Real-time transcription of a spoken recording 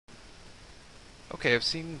Okay, I've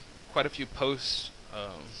seen quite a few posts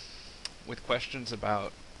with questions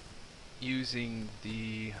about using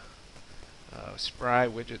the Spry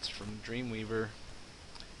widgets from Dreamweaver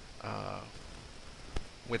uh,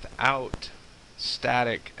 without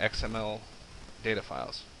static XML data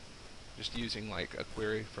files, just using like a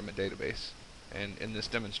query from a database. And in this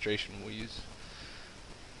demonstration, we'll use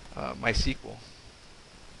MySQL.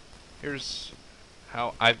 Here's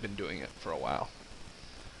how I've been doing it for a while.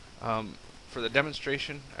 For the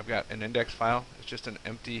demonstration, I've got an index file. It's just an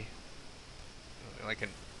empty, like an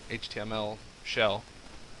HTML shell.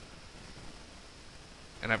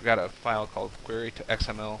 And I've got a file called query to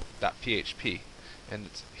XML.php. And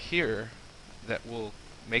it's here that will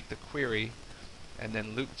make the query and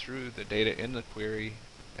then loop through the data in the query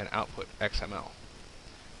and output XML.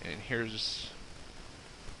 And here's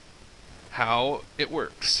how it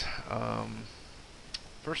works.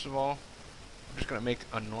 First of all, I'm just going to make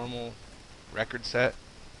a normal record set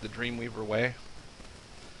the Dreamweaver way.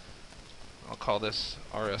 I'll call this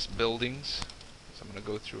RS Buildings. So I'm going to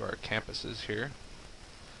go through our campuses here.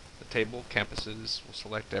 The table, campuses, we'll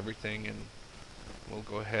select everything and we'll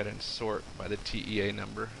go ahead and sort by the TEA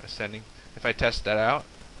number ascending. If I test that out,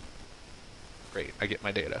 great, I get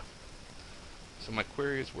my data. So my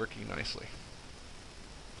query is working nicely.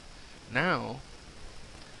 Now,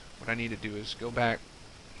 what I need to do is go back,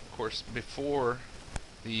 of course, before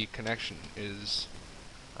the connection is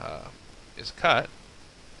cut.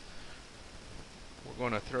 We're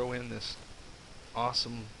going to throw in this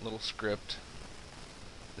awesome little script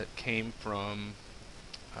that came from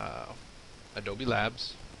Adobe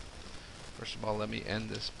Labs. First of all, let me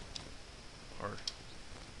end this, or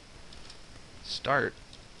start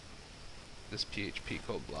this PHP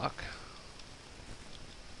code block.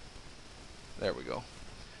 There we go.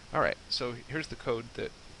 Alright, so here's the code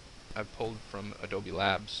that I've pulled from Adobe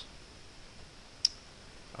Labs.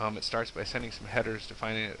 It starts by sending some headers,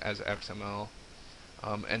 defining it as XML,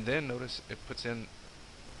 and then notice it puts in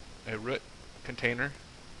a root container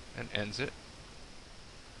and ends it.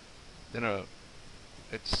 Then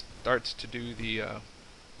it starts to do the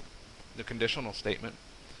conditional statement,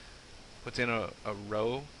 puts in a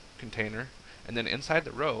row container, and then inside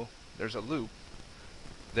the row there's a loop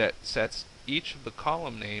that sets each of the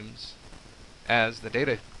column names as the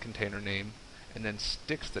data container name and then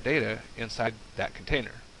sticks the data inside that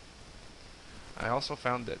container. I also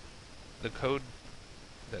found that the code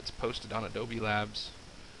that's posted on Adobe Labs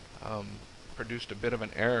produced a bit of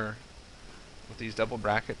an error with these double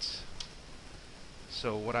brackets.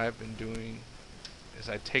 So what I've been doing is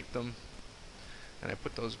I take them and I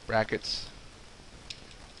put those brackets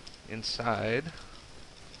inside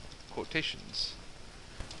quotations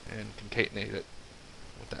and concatenate it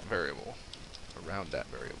with that variable, around that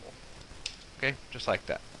variable. Okay, just like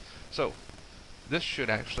that. So this should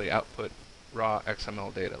actually output raw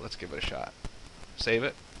XML data. Let's give it a shot. Save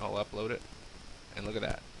it, I'll upload it, and look at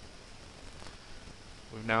that.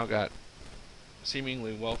 We've now got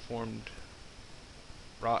seemingly well-formed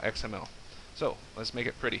raw XML. So let's make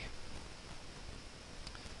it pretty.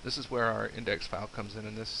 This is where our index file comes in,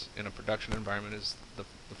 and this, in a production environment, is the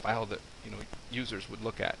file that users would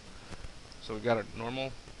look at. So we've got a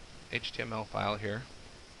normal HTML file here.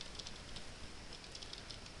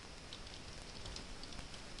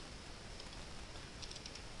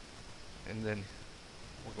 And then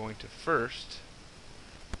we're going to first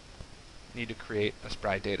need to create a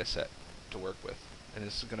Spry data set to work with. And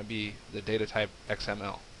this is going to be the data type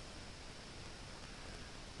XML.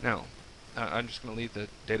 Now, I'm just going to leave the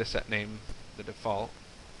data set name the default.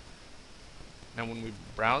 Now when we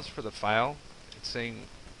browse for the file, it's saying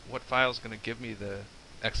what file is going to give me the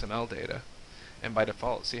XML data. And by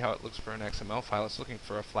default, see how it looks for an XML file? It's looking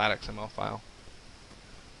for a flat XML file.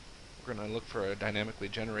 We're going to look for a dynamically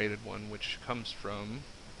generated one, which comes from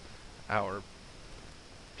our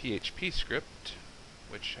PHP script,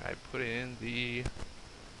 which I put in the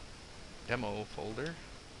demo folder.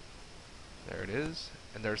 There it is,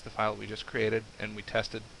 and there's the file we just created, and we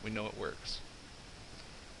tested. We know it works.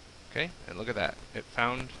 Okay, and look at that. It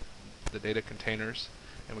found the data containers,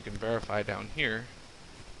 and we can verify down here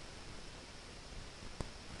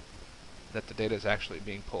that the data is actually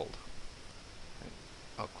being pulled.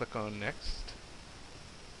 I'll click on next.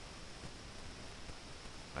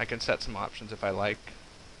 I can set some options if I like.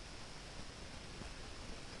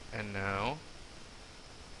 And now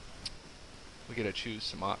we get to choose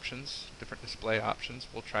some options, different display options.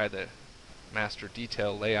 We'll try the master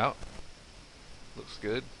detail layout. Looks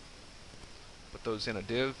good. Put those in a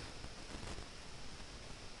div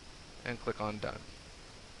and click on done.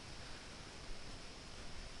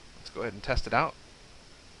 Let's go ahead and test it out.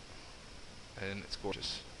 and it's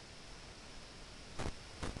gorgeous.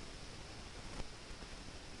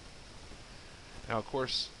 Now, of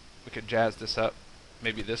course, we could jazz this up.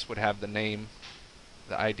 Maybe this would have the name,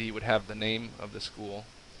 the ID would have the name of the school,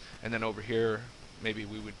 and then over here, maybe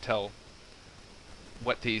we would tell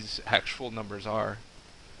what these actual numbers are.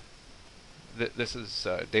 This is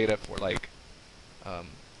data for like,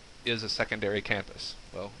 is a secondary campus?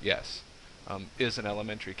 Well, yes. Is an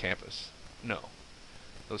elementary campus? No.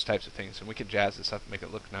 Those types of things. And we could jazz this up and make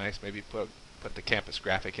it look nice, maybe put the campus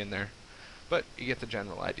graphic in there. But you get the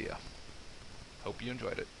general idea. Hope you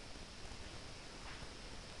enjoyed it.